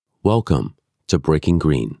Welcome to Breaking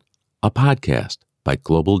Green, a podcast by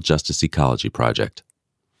Global Justice Ecology Project.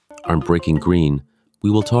 On Breaking Green,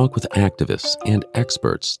 we will talk with activists and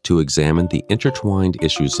experts to examine the intertwined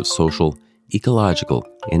issues of social, ecological,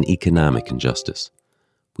 and economic injustice.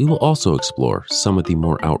 We will also explore some of the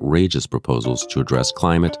more outrageous proposals to address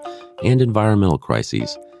climate and environmental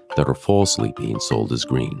crises that are falsely being sold as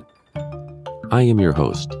green. I am your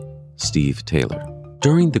host, Steve Taylor.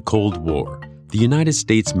 During the Cold War, the United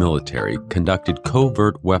States military conducted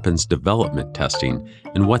covert weapons development testing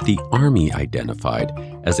in what the Army identified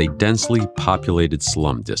as a densely populated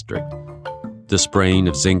slum district. The spraying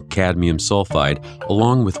of zinc cadmium sulfide,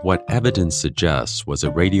 along with what evidence suggests was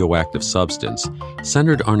a radioactive substance,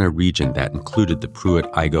 centered on a region that included the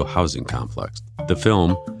Pruitt-Igoe housing complex. The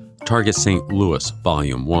film, Target St. Louis,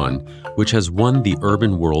 Volume 1, which has won the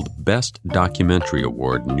Urban World Best Documentary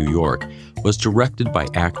Award in New York, was directed by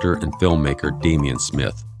actor and filmmaker Damian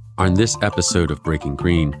Smith. On this episode of Breaking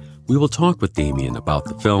Green, we will talk with Damian about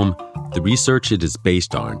the film, the research it is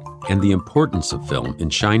based on, and the importance of film in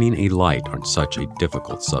shining a light on such a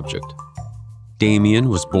difficult subject. Damian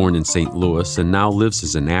was born in St. Louis and now lives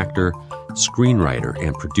as an actor, screenwriter,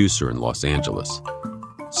 and producer in Los Angeles.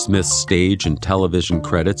 Smith's stage and television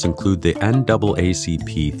credits include the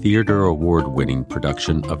NAACP Theater Award-winning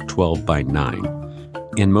production of 12 by 9,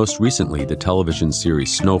 and most recently the television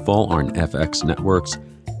series Snowfall on FX Networks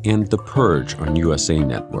and The Purge on USA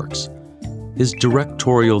Networks. His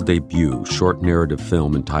directorial debut short narrative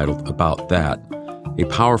film entitled About That, a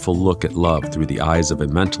powerful look at love through the eyes of a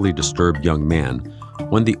mentally disturbed young man,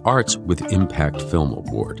 won the Arts with Impact Film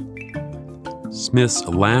Award. Smith's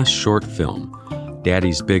last short film,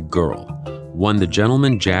 Daddy's Big Girl, won the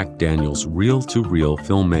Gentleman Jack Daniels Reel-to-Reel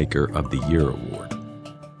Filmmaker of the Year Award.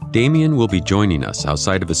 Damian will be joining us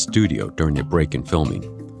outside of a studio during a break in filming.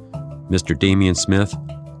 Mr. Damian Smith,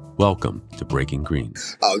 welcome to Breaking Green.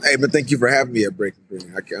 Hey, man, thank you for having me at Breaking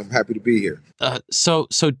Green. I'm happy to be here. So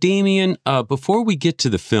Damian, before we get to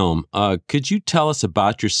the film, could you tell us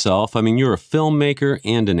about yourself? I mean, you're a filmmaker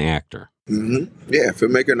and an actor. Mm-hmm. Yeah,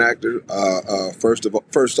 filmmaker and actor.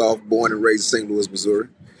 First off, born and raised in St. Louis, Missouri.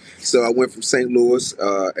 So I went from St. Louis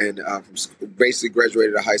and basically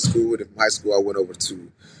graduated high school. And from high school, I went over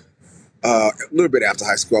to a little bit after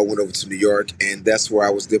high school, I went over to New York, and that's where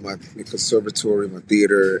I did my conservatory, my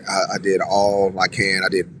theater. I did all I can. I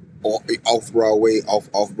did off Broadway,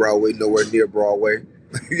 off Broadway, nowhere near Broadway.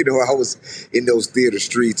 I was in those theater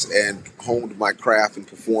streets and honed my craft and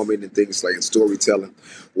performing and things like and storytelling,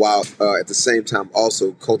 while at the same time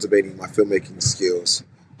also cultivating my filmmaking skills.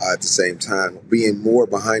 At the same time, being more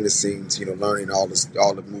behind the scenes, learning all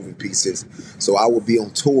the moving pieces. So I would be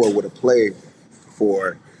on tour with a play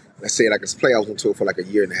for. Let's say like this play, I was on tour for like a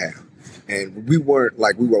year and a half, and we weren't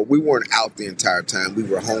out the entire time. We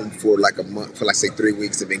were home for like a month, for like say 3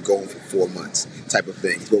 weeks, and then going for 4 months, type of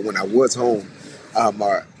thing. But when I was home,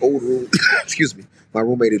 my old room, my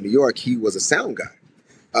roommate in New York, he was a sound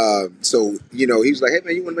guy. So he was like, "Hey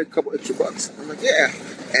man, you want to make a couple extra bucks?" I'm like, "Yeah,"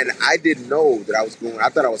 and I didn't know that I was going. I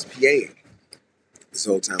thought I was PAing this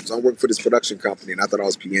whole time. So I'm working for this production company, and I thought I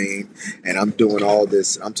was PAing, and I'm doing all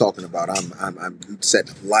this. I'm talking about I'm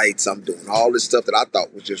setting up lights. I'm doing all this stuff that I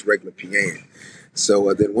thought was just regular PAing.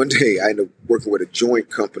 So then one day I ended up working with a joint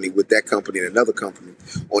company with that company and another company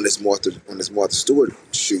on this Martha Stewart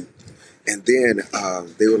shoot. And then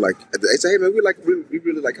they were like, they said, "Hey man, we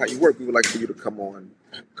really like how you work. We would like for you to come on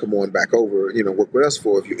back over, work with us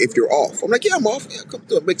if you're off." I'm like, "Yeah, I'm off. Yeah, come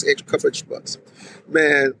through. Make a couple extra bucks."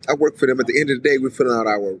 Man, I work for them. At the end of the day, we're filling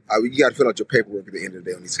out you got to fill out your paperwork at the end of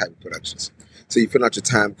the day on these type of productions. So you fill out your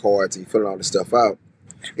time cards and you fill all this stuff out.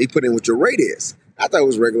 And you put in what your rate is. I thought it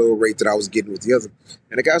was regular rate that I was getting with the other.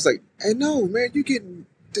 And the guy was like, "Hey, no, man, you're getting."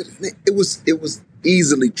 It was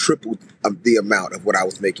easily triple the amount of what I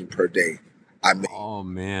was making per day. I made. Oh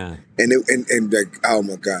man! And oh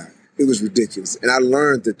my God, it was ridiculous. And I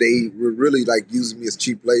learned that they were really like using me as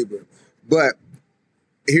cheap labor. But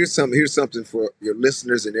here's something for your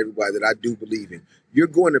listeners and everybody that I do believe in. You're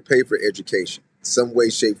going to pay for education, some way,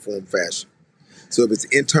 shape, form, fashion. So if it's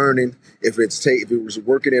interning, if it was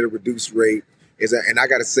working at a reduced rate, and I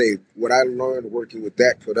got to say, what I learned working with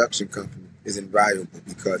that production company is invaluable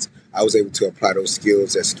because I was able to apply those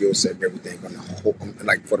skills, that skill set and everything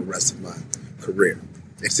for the rest of my career.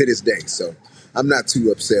 And to this day. So I'm not too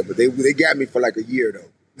upset, but they got me for like a year though.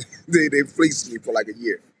 they fleeced me for like a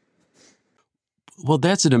year. Well,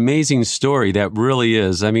 that's an amazing story. That really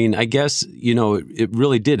is. I mean, I guess, it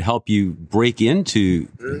really did help you break into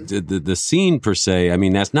the scene per se. I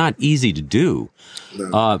mean, that's not easy to do.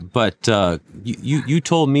 No. But you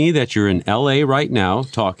told me that you're in LA right now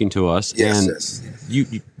talking to us. Yes, and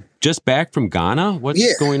yes. just back from Ghana?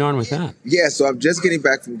 What's going on with that? Yeah, so I'm just getting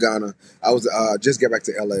back from Ghana. I was just get back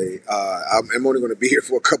to LA. I'm only going to be here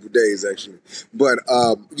for a couple of days, actually. But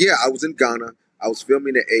I was in Ghana. I was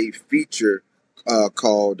filming a feature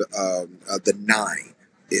called The Nine.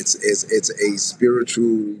 It's a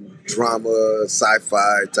spiritual drama,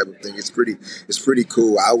 sci-fi type of thing. It's pretty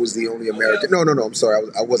cool. I was the only American. No, I'm sorry.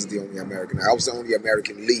 I wasn't the only American. I was the only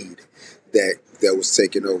American lead that was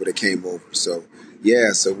taken over, that came over. So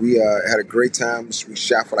so we had a great time. We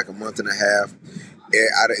shot for like a month and a half.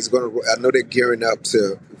 I know they're gearing up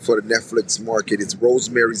for the Netflix market. It's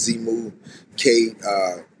Rosemary Zimu, Kate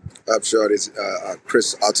Upshot, is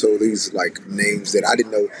Chris Otto. These like names that I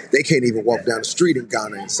didn't know. They can't even walk down the street in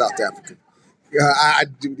Ghana and South Africa.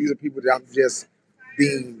 These are people that I'm just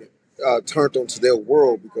being turned onto their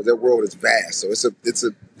world, because their world is vast. So it's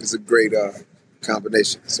a great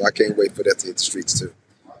combination. So I can't wait for that to hit the streets too.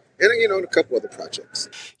 And a couple other projects.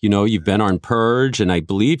 You've been on Purge, and I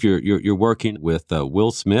believe you're working with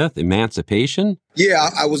Will Smith, Emancipation.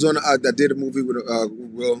 Yeah, I was on. I did a movie with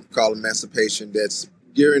Will called Emancipation. That's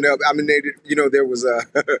gearing up. I mean, there was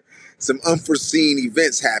some unforeseen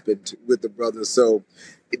events happened with the brothers, so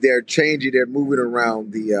they're changing. They're moving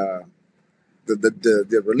around the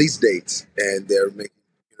release dates, and they're making.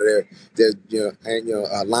 They're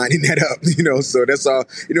lining that up. So that's all.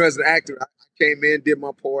 As an actor, I came in, did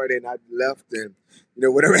my part, and I left, and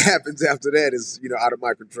whatever happens after that is out of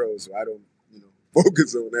my control. So I don't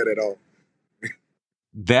focus on that at all.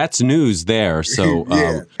 That's news there. So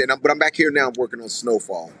but I'm back here now. I'm working on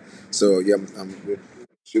Snowfall. So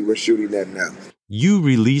we're shooting that now. You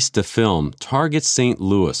released a film, Target St.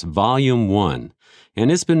 Louis, Volume 1. And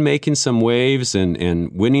it's been making some waves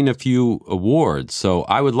and winning a few awards. So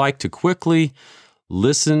I would like to quickly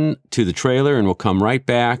listen to the trailer, and we'll come right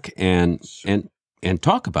back and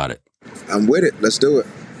talk about it. I'm with it. Let's do it.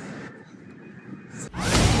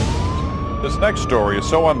 This next story is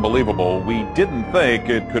so unbelievable, we didn't think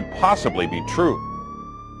it could possibly be true.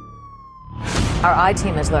 Our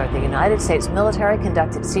I-team has learned the United States military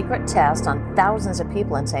conducted secret tests on thousands of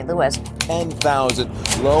people in St. Louis.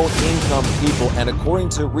 10,000 low-income people, and according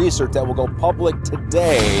to research that will go public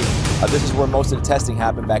today, this is where most of the testing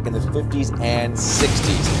happened back in the 50s and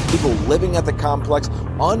 60s. People living at the complex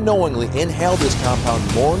unknowingly inhaled this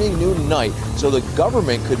compound morning, noon, and night so the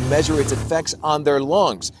government could measure its effects on their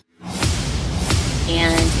lungs.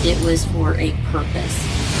 And it was for a purpose.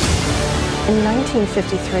 In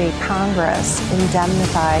 1953, Congress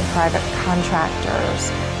indemnified private contractors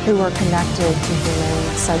who were connected to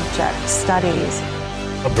human subject studies.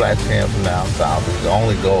 A black man from down south is to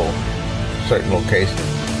only go to certain locations.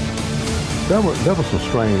 There was some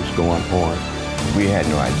strange going on. We had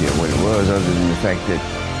no idea what it was, other than the fact that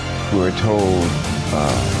we were told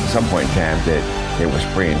at some point in time that they were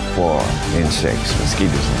spraying for insects,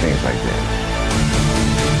 mosquitoes, and things like that.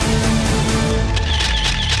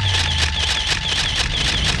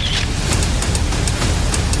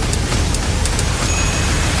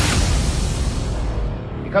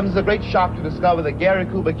 It comes as a great shock to discover that Gary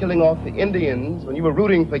Cooper killing off the Indians when you were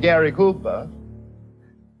rooting for Gary Cooper,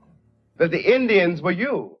 that the Indians were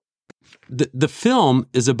you. The film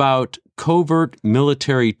is about covert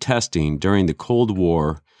military testing during the Cold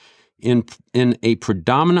War in a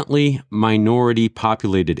predominantly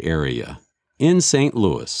minority-populated area in St.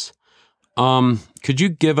 Louis. Could you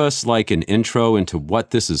give us like an intro into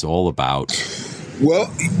what this is all about?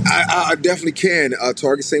 Well, I definitely can.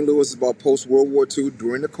 Target St. Louis is about post-World War II.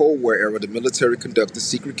 During the Cold War era, the military conducted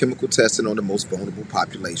secret chemical testing on the most vulnerable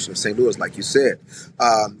population of St. Louis, like you said.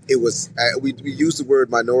 It was we use the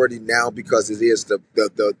word minority now because it is the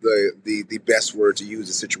best word to use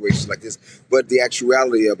in situations like this. But the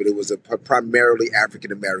actuality of it was primarily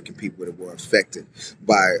African-American people that were affected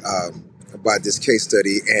by this case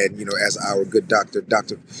study. And, as our good Dr.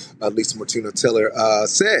 Lisa Martino Teller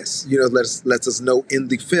says, lets us know in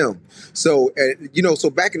the film. So, so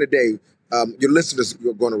back in the day, your listeners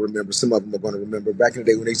are going to remember, some of them are going to remember back in the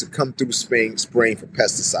day when they used to come through spraying for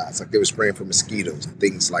pesticides, like they were spraying for mosquitoes and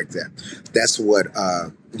things like that. That's what,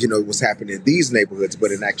 was happening in these neighborhoods.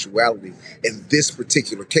 But in actuality, in this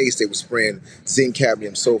particular case, they were spraying zinc,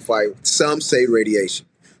 cadmium, sulfite, some say radiation.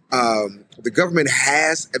 The government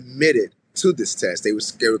has admitted to this test. They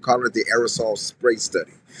were calling it the aerosol spray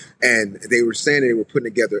study. And they were saying they were putting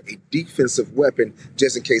together a defensive weapon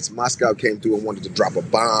just in case Moscow came through and wanted to drop a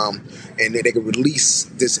bomb. And then they could release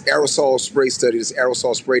this aerosol spray study, this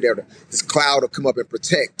aerosol spray there. This cloud will come up and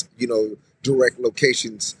protect, direct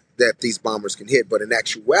locations that these bombers can hit. But in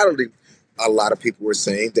actuality, a lot of people were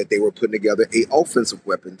saying that they were putting together an offensive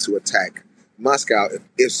weapon to attack Moscow,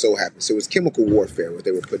 if so happened. So it was chemical warfare, what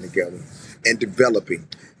they were putting together and developing.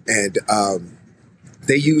 And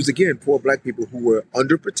they used, again, poor black people who were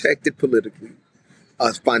underprotected politically,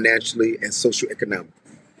 financially, and socioeconomically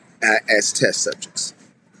as test subjects.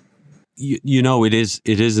 You know, it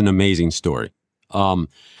is an amazing story.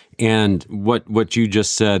 And what you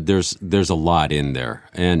just said, there's a lot in there.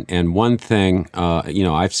 And one thing,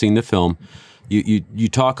 I've seen the film. You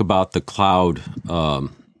talk about the cloud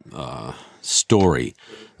story.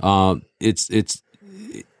 It's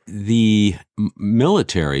the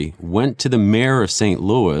military went to the mayor of St.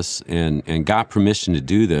 Louis and got permission to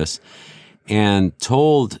do this, and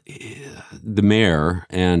told the mayor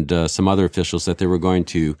and some other officials that they were going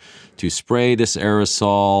to spray this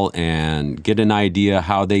aerosol and get an idea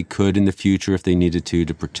how they could in the future, if they needed to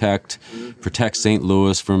protect St.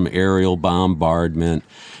 Louis from aerial bombardment,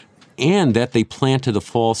 and that they planted a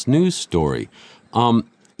false news story.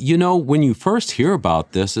 When you first hear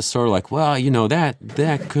about this, it's sort of like, well,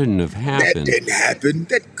 that couldn't have happened. That didn't happen.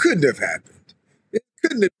 That couldn't have happened. It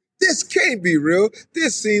couldn't have. This can't be real.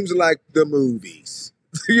 This seems like the movies.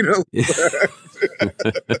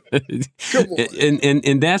 Come on.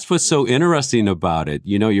 And that's what's so interesting about it.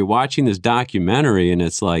 You're watching this documentary, and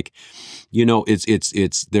it's like,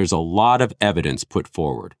 it's there's a lot of evidence put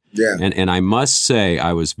forward. Yeah. And I must say,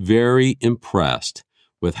 I was very impressed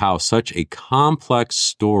with how such a complex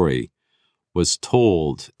story was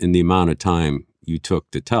told in the amount of time you took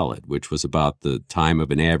to tell it, which was about the time of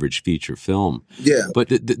an average feature film. Yeah. But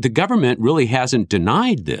the government really hasn't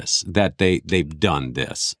denied this, that they've done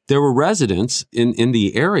this. There were residents in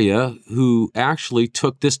the area who actually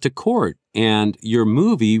took this to court, and your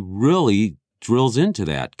movie really drills into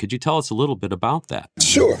that. Could you tell us a little bit about that?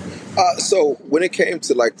 Sure. So when it came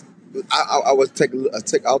to I'll take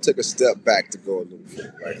a step back to go a little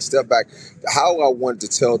further. Right? A step back. How I wanted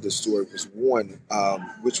to tell the story was one,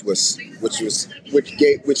 which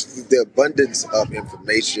the abundance of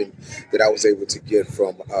information that I was able to get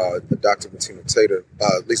from Dr.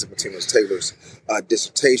 Lisa Martinez-Taylor's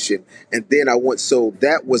dissertation, and then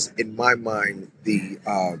that was in my mind the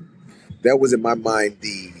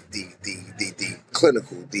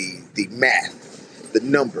clinical, the math, the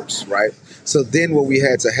numbers, right? So then what we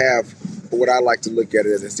had to have, what I like to look at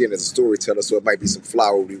it as a storyteller, so it might be some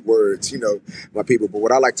flowery words, my people, but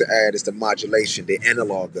what I like to add is the modulation, the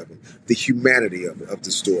analog of it, the humanity of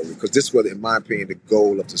the story, because this was, in my opinion, the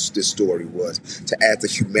goal of this story was to add the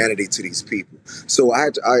humanity to these people. So I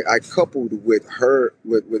coupled with her,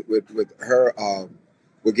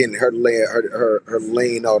 again, her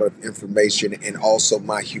laying out of information, and also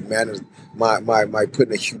my humanity, my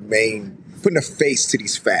putting a face to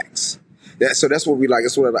these facts. So that's what we like.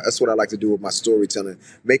 That's what I like to do with my storytelling.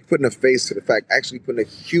 Putting a face to the fact, actually putting a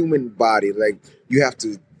human body. Like, you have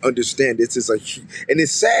to understand this is and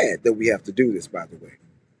it's sad that we have to do this, by the way.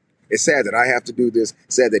 It's sad that I have to do this.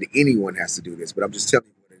 It's sad that anyone has to do this, but I'm just telling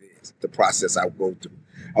you what it is, the process I go through.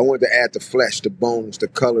 I wanted to add the flesh, the bones, the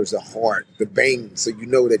colors, the heart, the veins, so you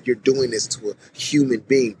know that you're doing this to a human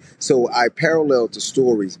being. So I paralleled the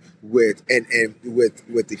stories with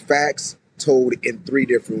the facts told in three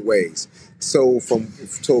different ways. Told from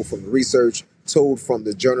research, told from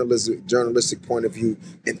the journalistic point of view,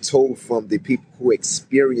 and told from the people who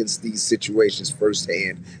experienced these situations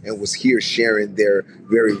firsthand and was here sharing their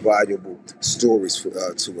very valuable stories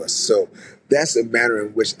to us. So that's the manner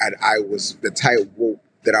in which I was, the tightrope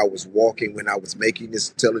that I was walking when I was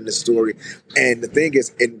telling this story. And the thing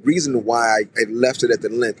is, and reason why I left it at the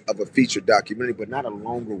length of a feature documentary, but not a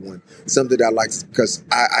longer one, something that I liked, because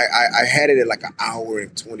I had it at like an hour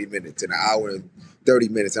and 20 minutes and an hour and 30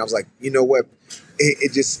 minutes. And I was like, you know what?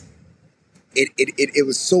 It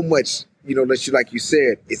was so much, like you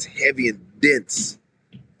said, it's heavy and dense,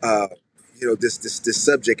 this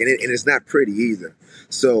subject, and it's not pretty either.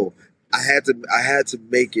 So I had to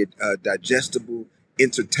make it digestible,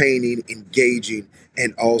 entertaining, engaging,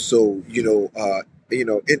 and also, and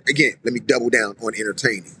again, let me double down on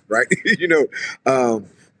entertaining, right?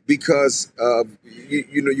 Because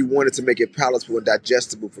you wanted to make it palatable and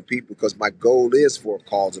digestible for people, because my goal is for a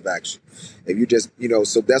calls of action. If you just,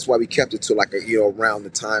 so that's why we kept it to like around the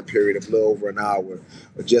time period of a little over an hour,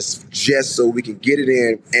 just so we can get it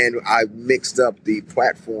in. And I mixed up the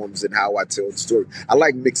platforms and how I tell the story. I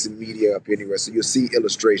like mixing media up anyway. So you'll see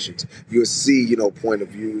illustrations, you'll see, point of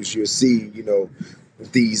views, you'll see,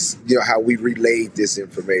 these, how we relayed this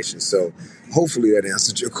information. So hopefully that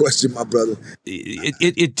answered your question, my brother.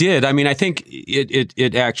 It did. I mean, I think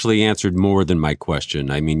it actually answered more than my question.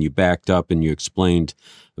 I mean, you backed up and you explained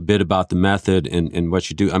bit about the method and what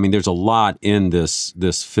you do. I mean, there's a lot in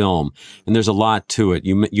this film, and there's a lot to it.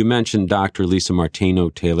 You mentioned Dr. Lisa Martino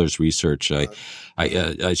Taylor's research.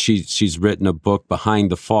 She's written a book,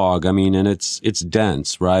 Behind the Fog. I mean, and it's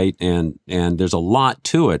dense, right? And there's a lot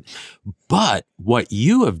to it. But what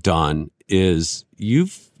you have done is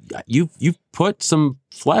you've put some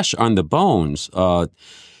flesh on the bones.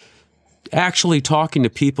 Actually talking to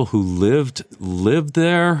people who lived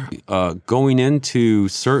there, going into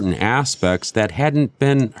certain aspects that hadn't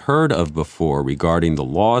been heard of before regarding the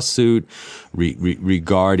lawsuit,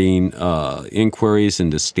 regarding inquiries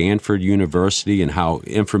into Stanford University and how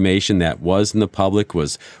information that was in the public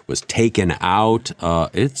was taken out.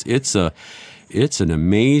 It's an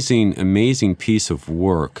amazing piece of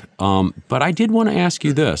work. But I did want to ask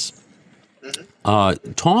you this.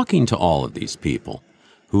 Talking to all of these people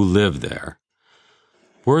who live there,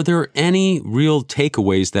 were there any real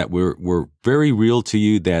takeaways that were very real to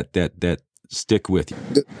you that stick with you?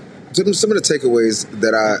 Some of the takeaways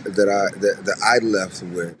that I left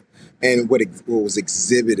with, and what was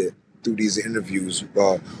exhibited through these interviews.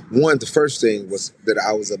 One, the first thing was that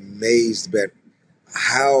I was amazed at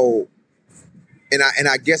how, and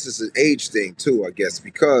I guess it's an age thing too. I guess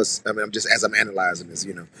because I'm analyzing this,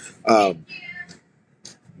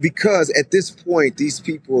 because at this point, these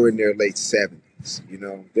people are in their late 70s,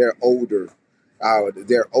 they're older.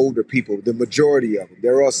 They're older people, the majority of them.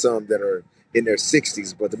 There are some that are in their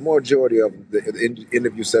 60s, but the majority of them, the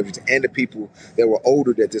interview subjects and the people that were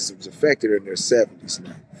older that this was affected are in their 70s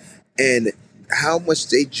now. And how much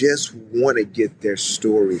they just want to get their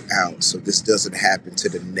story out so this doesn't happen to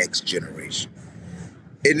the next generation.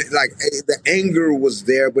 And the anger was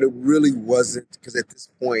there, but it really wasn't, because at this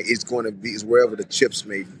point it's wherever the chips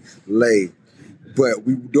may lay. But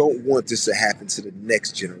we don't want this to happen to the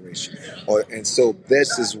next generation, and so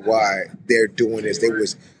this is why they're doing this.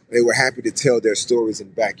 They were happy to tell their stories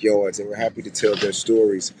in backyards. They were happy to tell their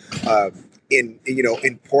stories in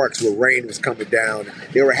parks where rain was coming down.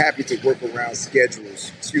 They were happy to work around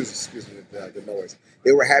schedules. Excuse me, the noise.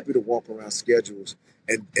 They were happy to walk around schedules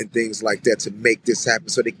and things like that to make this happen,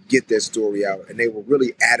 so they could get their story out. And they were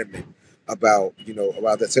really adamant about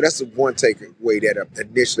that. So that's the one takeaway that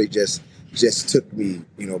initially just took me,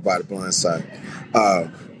 by the blind side.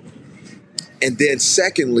 And then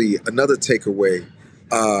secondly, another takeaway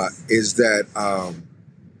is that,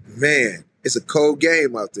 man, it's a cold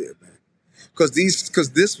game out there, man. Because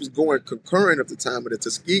this was going concurrent at the time of the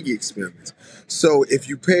Tuskegee experiments. So if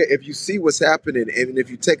you see what's happening, and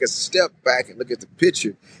if you take a step back and look at the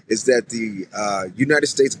picture, is that the United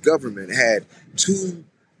States government had two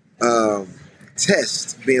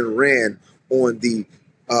tests being ran on the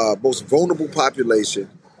most vulnerable population,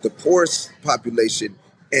 the poorest population,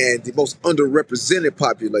 and the most underrepresented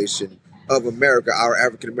population of America, our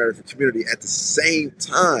African American community, at the same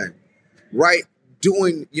time, right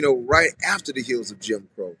after the heels of Jim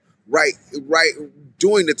Crow, right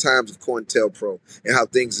during the times of COINTELPRO, and how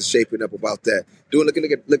things are shaping up about that.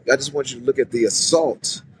 Look, I just want you to look at the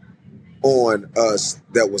assault on us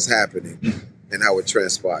that was happening and how it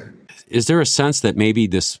transpired. Is there a sense that maybe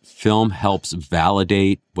this film helps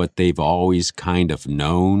validate what they've always kind of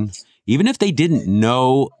known? Even if they didn't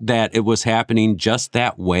know that it was happening just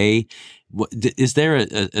that way, is there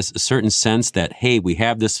a certain sense that, hey, we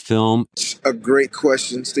have this film? A great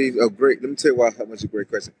question, Steve. Let me tell you how much a great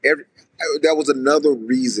question. That was another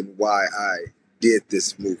reason why I did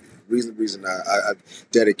this movie. Reason I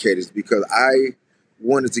dedicated is because I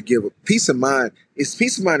wanted to give a peace of mind.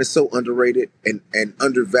 Peace of mind is so underrated and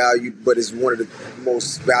undervalued, but it's one of the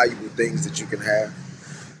most valuable things that you can have.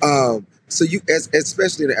 So you,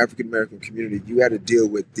 especially in the African American community, you had to deal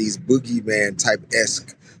with these boogeyman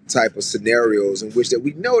type of scenarios in which that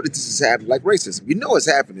we know that this is happening, like racism. You know it's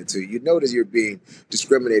happening to you. You know that you're being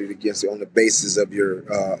discriminated against on the basis of your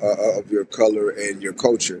color and your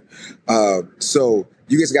culture. So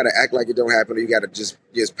you just got to act like it don't happen, or you got to just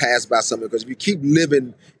pass by something, because if you keep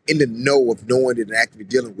living in the know of knowing it and actively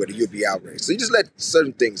dealing with it, you'll be outraged. So you just let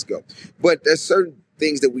certain things go. But there's certain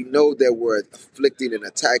things that we know that were afflicting and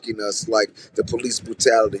attacking us, like the police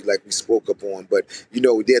brutality, like we spoke up on. But,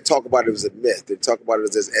 they talk about it as a myth. They talk about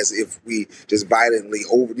it as if we just violently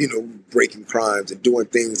breaking crimes and doing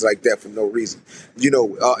things like that for no reason. And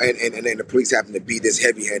the police happen to be this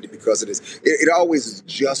heavy-handed because of this. It always is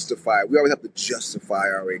justified. We always have to justify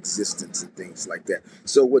our existence and things like that.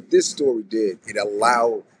 So what this story did, it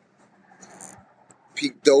allowed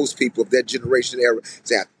those people of that generation era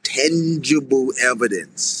to have tangible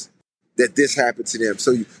evidence that this happened to them.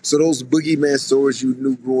 So those boogeyman stories you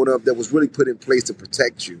knew growing up that was really put in place to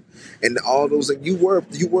protect you, and all those things, you were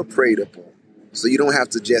preyed upon. So you don't have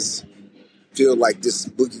to just feel like this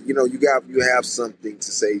book, you know, you have something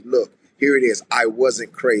to say, look, here it is. I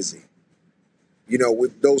wasn't crazy. You know,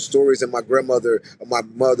 with those stories and my grandmother, my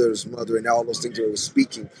mother's mother, and all those things that were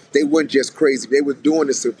speaking, they weren't just crazy. They were doing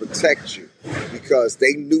this to protect you because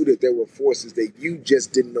they knew that there were forces that you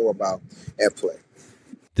just didn't know about at play.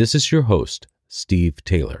 This is your host, Steve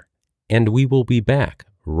Taylor, and we will be back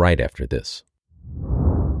right after this.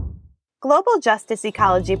 Global Justice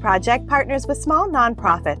Ecology Project partners with small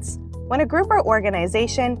nonprofits. When a group or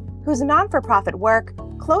organization whose non-for-profit work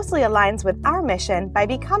closely aligns with our mission by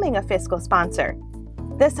becoming a fiscal sponsor.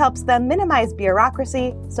 This helps them minimize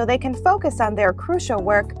bureaucracy so they can focus on their crucial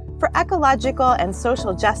work for ecological and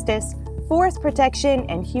social justice, forest protection,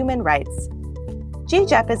 and human rights.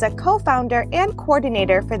 GJEP is a co-founder and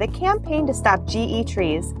coordinator for the Campaign to Stop GE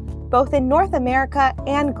Trees, both in North America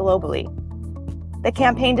and globally. The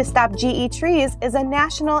Campaign to Stop GE Trees is a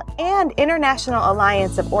national and international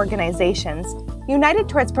alliance of organizations united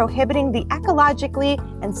towards prohibiting the ecologically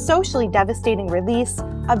and socially devastating release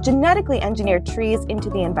of genetically engineered trees into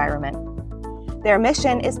the environment. Their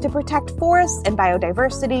mission is to protect forests and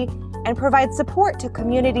biodiversity and provide support to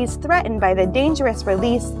communities threatened by the dangerous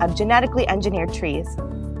release of genetically engineered trees.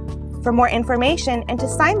 For more information and to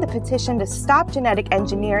sign the petition to stop genetic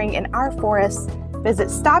engineering in our forests, visit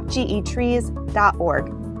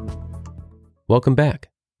stopgetrees.org. Welcome back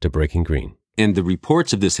to Breaking Green. And the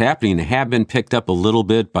reports of this happening have been picked up a little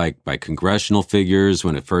bit by congressional figures.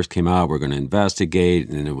 When it first came out, we're going to investigate.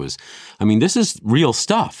 And it was, I mean, this is real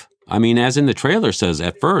stuff. I mean, as in the trailer says,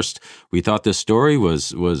 at first, we thought this story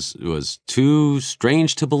was too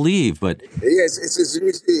strange to believe. But yeah,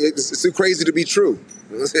 it's too crazy to be true.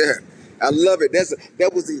 Yeah, I love it.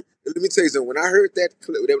 That was the. Let me tell you something. When I heard that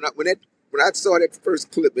clip, when I saw that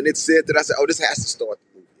first clip and it said that, I said, "Oh, this has to start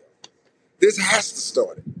the movie. This has to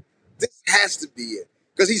start it. This has to be it."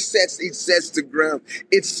 Because he sets the ground.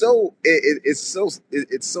 It's so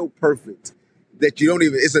perfect that you don't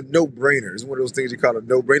even. It's a no-brainer. It's one of those things you call a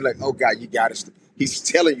no-brainer. Like, oh God, you got it. He's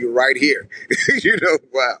telling you right here. You know,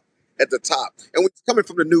 wow, at the top. And when it's coming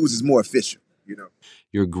from the news, it's more official. You know.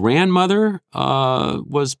 Your grandmother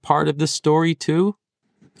was part of this story too?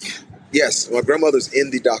 Yes, my grandmother's in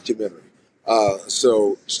the documentary.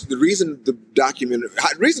 So the reason the documentary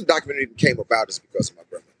even came about is because of my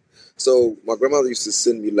grandmother. So my grandmother used to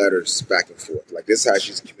send me letters back and forth. Like, this is how she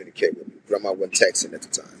used to communicate with me. Grandma wasn't texting at the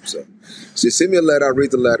time. So she'd send me a letter, I read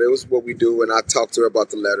the letter. It was what we do, and I talked to her about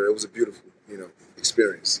the letter. It was a beautiful,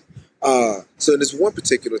 experience. So in this one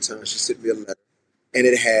particular time, she sent me a letter, and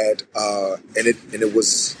it had it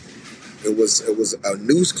was a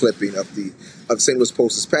news clipping of St. Louis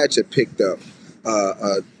Post's Patch had picked up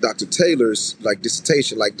Dr. Taylor's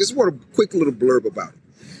dissertation. Just want a quick little blurb about it.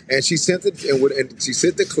 And she sent it, and she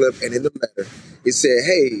sent the clip, and in the letter, it said,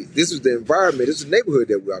 "Hey, this was the environment. This is the neighborhood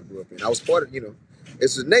that I grew up in. I was part of,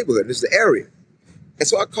 this is the neighborhood. This is the area." And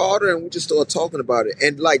so I called her, and we just started talking about it.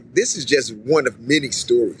 And this is just one of many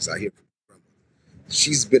stories I hear from her.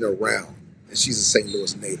 She's been around, and she's a St.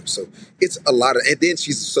 Louis native, so it's a lot of. And then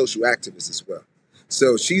she's a social activist as well,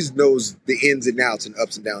 so she knows the ins and outs and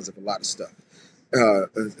ups and downs of a lot of stuff.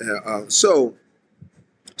 So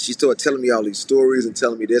she started telling me all these stories and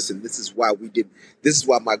telling me this, and this is why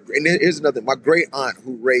and here's another thing. My great aunt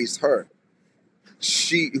who raised her,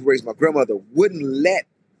 who raised my grandmother, wouldn't let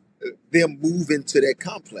them move into that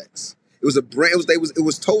complex. It was it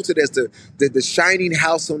was told to us the shining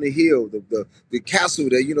house on the hill, the castle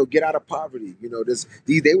that, get out of poverty. Their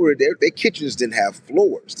kitchens didn't have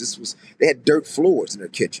floors. They had dirt floors in their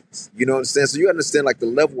kitchens. You know what I'm saying? So you understand the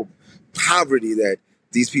level of poverty that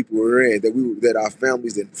these people were in, that our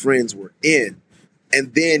families and friends were in.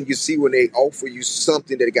 And then you see when they offer you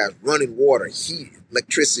something that got running water, heat,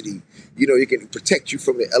 electricity, it can protect you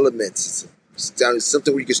from the elements. It's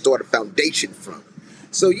something where you can start a foundation from.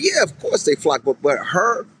 So yeah, of course they flock, but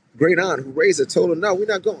her great aunt who raised her told her, "No, we're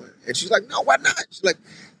not going." And she's like, "No, why not?" She's like,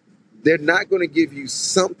 "They're not going to give you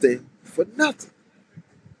something for nothing.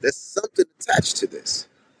 There's something attached to this."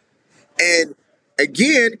 And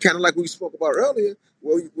again, kind of like we spoke about earlier,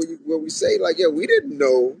 where we say yeah, we didn't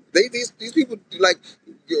know. These people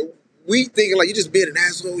we thinking you're just being an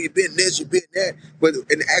asshole, you're being this, you're being that. But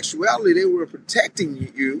in actuality, they were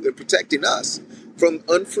protecting you and protecting us from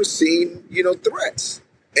unforeseen, threats.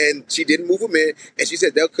 And she didn't move them in. And she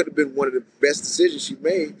said that could have been one of the best decisions she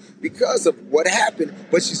made because of what happened.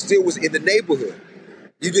 But she still was in the neighborhood.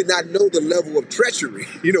 You did not know the level of treachery,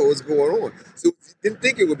 what's going on. So you didn't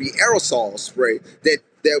think it would be aerosol spray that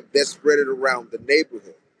spread it around the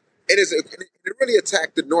neighborhood. And it really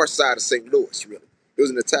attacked the north side of St. Louis, really. It was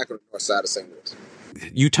an attack on the north side of St. Louis.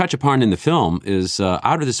 you touch upon in the film is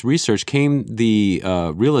out of this research came the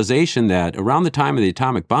realization that around the time of the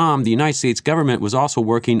atomic bomb, the United States government was also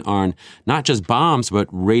working on not just bombs, but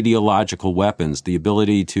radiological weapons, the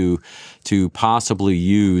ability to possibly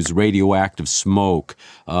use radioactive smoke.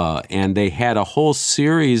 And they had a whole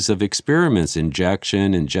series of experiments,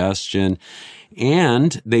 injection, ingestion,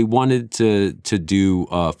 and they wanted to do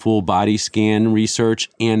full body scan research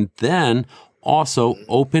and then also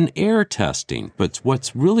open air testing. But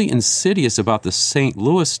what's really insidious about the St.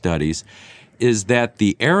 Louis studies is that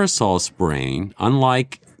the aerosol spraying,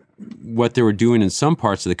 unlike what they were doing in some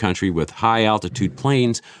parts of the country with high altitude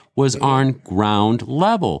planes, was on ground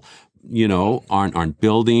level, on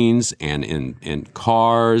buildings and in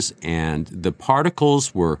cars, and the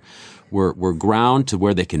particles were ground to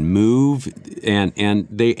where they can move, and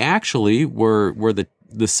they actually were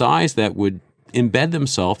the size that would embed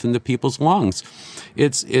themselves into people's lungs.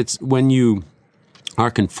 It's when you are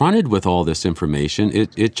confronted with all this information,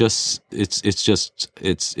 it's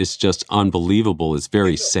just unbelievable. It's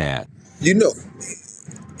very sad. You know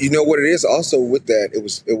what it is also with that.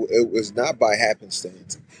 It was not by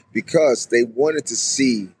happenstance, because they wanted to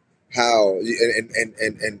see how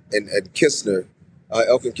and Kistner.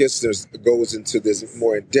 Elkin Kistner goes into this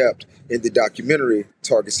more in depth in the documentary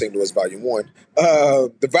Target St. Louis Volume 1.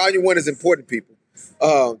 The Volume 1 is important, people.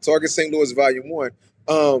 Target St. Louis Volume 1.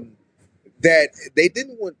 That they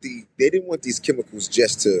didn't want these chemicals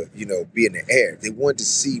just to be in the air. They wanted to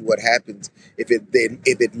see what happens if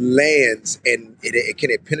it lands and can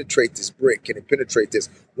it penetrate this brick? Can it penetrate this?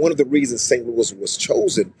 One of the reasons St. Louis was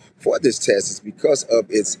chosen for this test is because of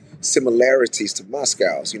its similarities to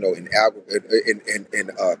Moscow's. In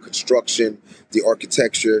construction, the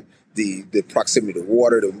architecture, the proximity to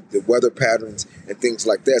water, the weather patterns, and things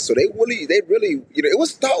like that. So they really, it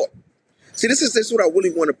was thought. See, this is what I really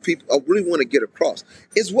want to get across.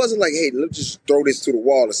 It wasn't like, hey, let's just throw this to the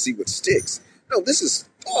wall and see what sticks. No, this is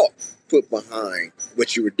thought put behind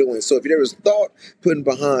what you were doing. So if there was thought put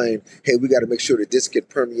behind, hey, we got to make sure that this can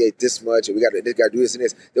permeate this much, and we got to do this and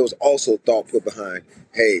this, there was also thought put behind,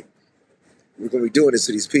 hey, we're going to be doing this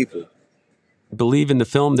to these people. I believe in the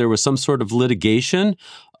film there was some sort of litigation,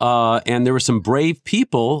 and there were some brave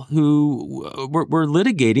people who were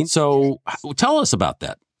litigating. So tell us about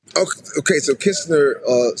that. Okay, so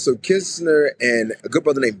Kistner and a good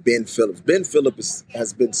brother named Ben Phillips. Ben Phillips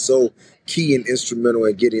has been so key and instrumental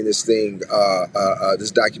in getting this thing,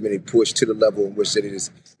 this documentary pushed to the level in which it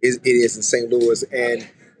is in St. Louis. And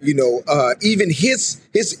even his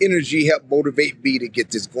energy helped motivate me to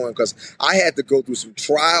get this going, because I had to go through some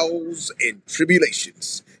trials and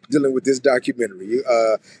tribulations dealing with this documentary.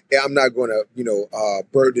 I'm not going to,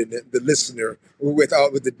 burden the listener with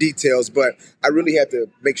the details, but I really had to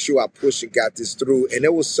make sure I pushed and got this through. And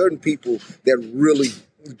there were certain people that really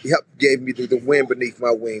gave me the wind beneath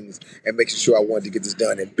my wings and making sure I wanted to get this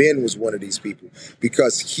done. And Ben was one of these people,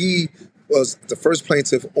 because he was the first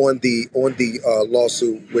plaintiff on the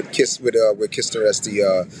lawsuit with Kistner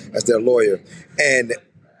as their lawyer. And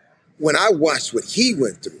when I watched what he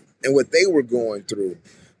went through and what they were going through,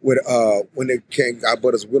 when it came, our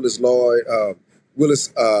brothers Willis Lloyd, and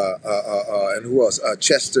who else?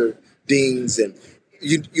 Chester Deans, and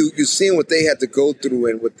you seeing what they had to go through,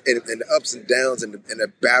 and the ups and downs and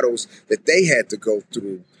the battles that they had to go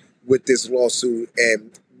through with this lawsuit,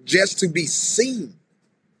 and just to be seen,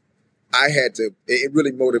 it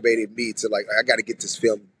really motivated me to I got to get this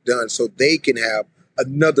film done so they can have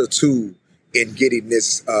another tool in getting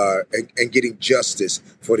this and getting justice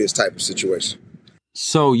for this type of situation.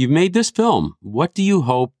 So you've made this film. What do you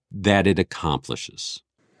hope that it accomplishes?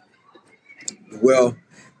 Well,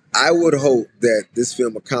 I would hope that this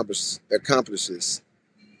film accomplishes,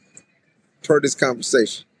 per this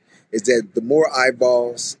conversation, is that the more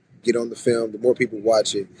eyeballs get on the film, the more people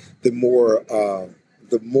watch it, the more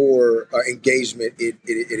engagement it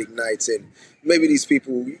ignites, and maybe these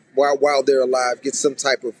people, while they're alive, get some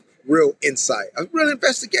type of real insight, a real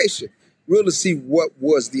investigation, real to see what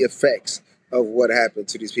was the effects of what happened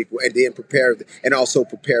to these people, and then prepare the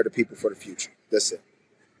people for the future. That's it.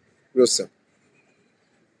 Real simple.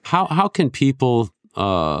 How can people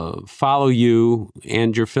follow you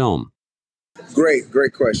and your film?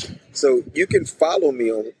 Great question. So you can follow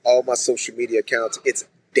me on all my social media accounts. It's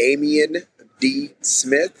Damien D.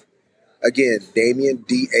 Smith. Again, Damien,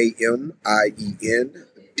 Damien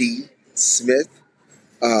D. Smith.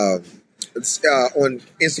 It's on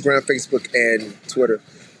Instagram, Facebook, and Twitter.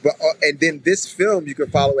 But and then this film you can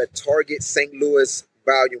follow at Target St. Louis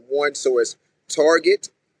Volume 1. So it's Target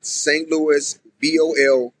St. Louis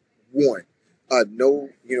VOL 1. No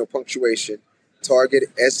punctuation. Target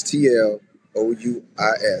STL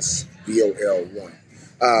OUISBOL1.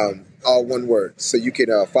 All one word. So you can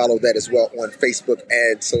follow that as well on Facebook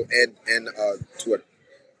and Twitter.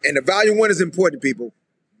 And the volume 1 is important, people.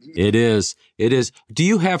 It is. It is. Do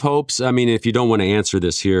you have hopes? I mean, if you don't want to answer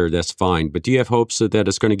this here, that's fine. But do you have hopes that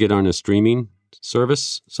it's going to get on a streaming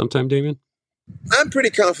service sometime, Damien? I'm pretty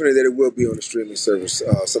confident that it will be on a streaming service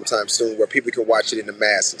sometime soon where people can watch it in the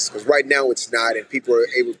masses. Because right now it's not, and people are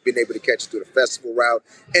been able to catch it through the festival route.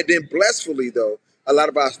 And then blissfully, though, a lot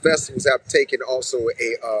of our festivals have taken also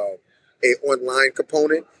a online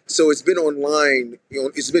component. So it's been online,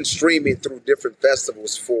 it's been streaming through different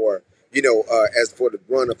festivals for, as for the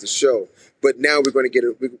run of the show. But now we're going to get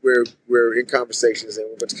it, we're in conversations, and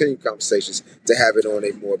we're going to continue conversations to have it on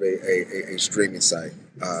a more of a streaming site.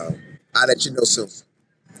 I'll let you know soon.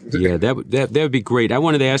 Yeah, that would be great. I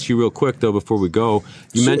wanted to ask you real quick though before we go.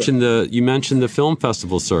 You mentioned the film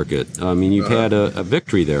festival circuit. I mean, you've had a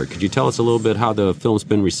victory there. Could you tell us a little bit how the film's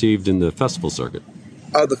been received in the festival circuit?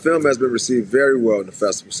 The film has been received very well in the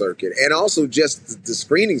festival circuit, and also just the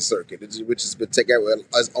screening circuit, which has been taken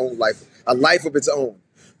its own life, a life of its own.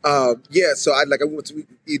 So I went to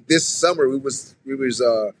this summer. We was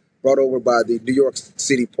brought over by the New York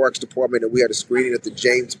City Parks Department, and we had a screening at the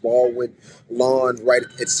James Baldwin lawn right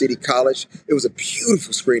at City College. It was a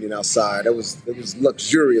beautiful screening outside. It was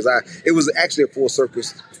luxurious. It was actually a full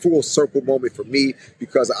circle moment for me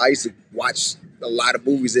because I used to watch a lot of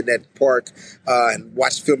movies in that park and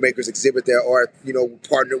watch filmmakers exhibit there, or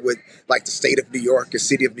partner with like the state of New York and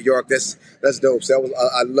city of New York. That's dope. So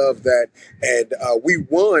I love that, and we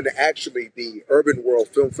won actually the Urban World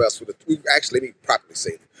Film Festival. Let me properly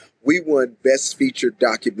say it. We won Best Featured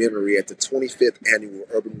Documentary at the 25th Annual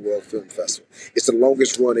Urban World Film Festival. It's the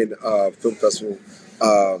longest running film festival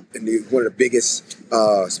and one of the biggest,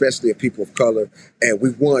 especially of people of color. And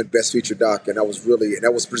we won Best Featured Doc, and that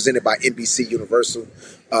was presented by NBC Universal.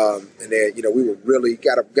 And then we were really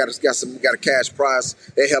got a cash prize.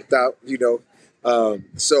 They helped out,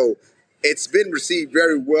 So it's been received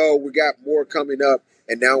very well. We got more coming up.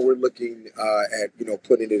 And now we're looking at,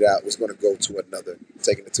 putting it out. It's going to go to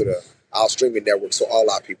taking it to our streaming network so all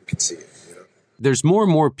our people can see it. There's more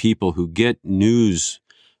and more people who get news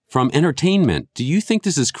from entertainment. Do you think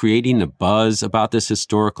this is creating a buzz about this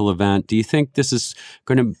historical event? Do you think this is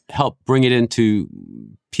going to help bring it into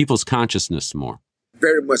people's consciousness more?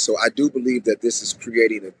 Very much so. I do believe that this is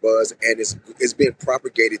creating a buzz, and it's being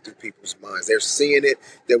propagated through people's minds. They're seeing it,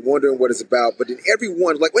 they're wondering what it's about, but then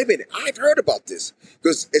everyone's like, wait a minute, I've heard about this.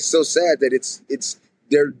 Because it's so sad that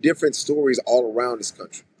there are different stories all around this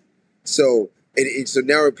country. So so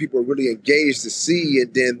now people are really engaged to see,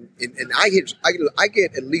 and then I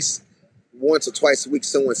get at least once or twice a week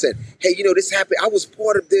someone said, hey, this happened, I was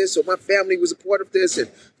part of this, or my family was a part of this, and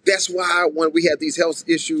that's why when we had these health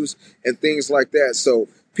issues and things like that. So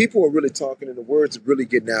people are really talking, and the words are really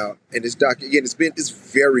getting out. And this it's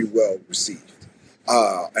very well received,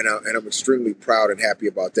 and I'm extremely proud and happy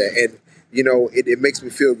about that. And it makes me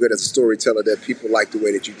feel good as a storyteller that people like the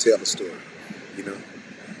way that you tell a story.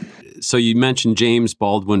 So you mentioned James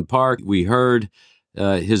Baldwin Park. We heard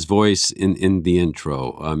his voice in the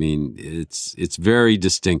intro. I mean, it's very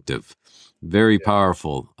distinctive, very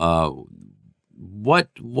powerful. What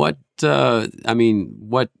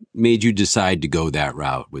made you decide to go that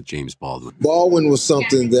route with James Baldwin? Baldwin was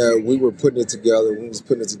something that we were putting it together. When we was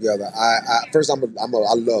putting it together, I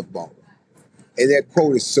love Baldwin, and that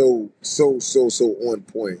quote is so on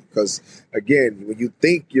point. Because again, when you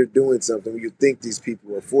think you're doing something, when you think these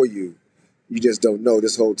people are for you, you just don't know.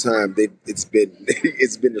 This whole time it's been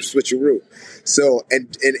a switcheroo. So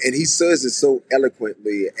and he says it so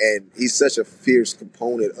eloquently, and he's such a fierce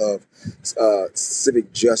component of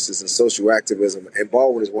civic justice and social activism. And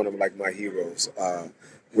Baldwin is one of my heroes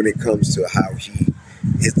when it comes to how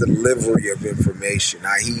his delivery of information.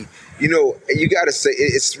 You got to say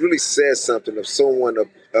it really says something of someone of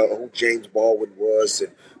who James Baldwin was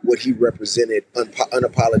and what he represented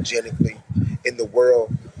unapologetically in the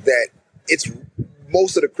world. That it's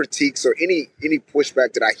most of the critiques or any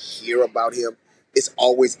pushback that I hear about him is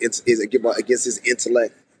always against his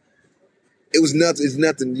intellect. It's nothing,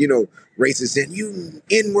 racist and you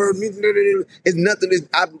N-word. It's nothing.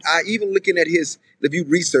 I even looking at if you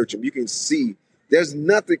research him, you can see there's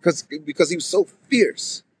nothing because he was so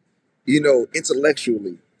fierce,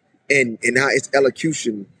 intellectually, and how his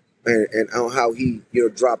elocution and how he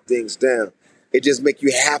dropped things down. It just make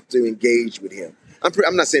you have to engage with him.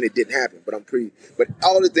 I'm not saying it didn't happen, but but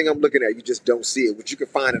all the thing I'm looking at, you just don't see it, which you can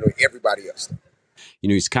find it on everybody else.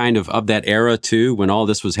 He's kind of that era too, when all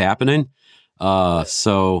this was happening.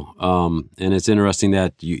 And it's interesting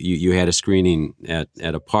that you had a screening at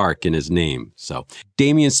a park in his name. So,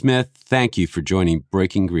 Damian Smith, thank you for joining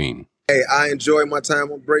Breaking Green. Hey, I enjoyed my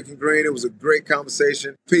time on Breaking Green. It was a great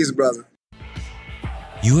conversation. Peace, brother.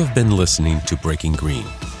 You have been listening to Breaking Green,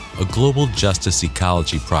 a Global Justice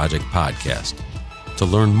Ecology Project podcast. To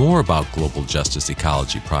learn more about Global Justice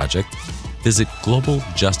Ecology Project, visit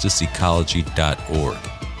globaljusticeecology.org.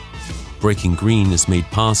 Breaking Green is made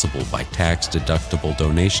possible by tax-deductible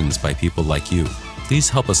donations by people like you. Please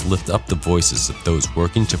help us lift up the voices of those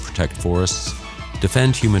working to protect forests,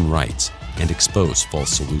 defend human rights, and expose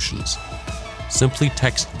false solutions. Simply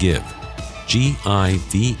text GIVE,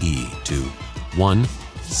 G-I-V-E, to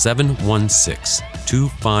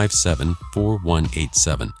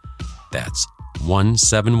 1-716-257-4187. That's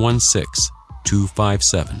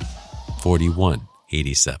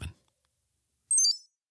 1-716-257-4187.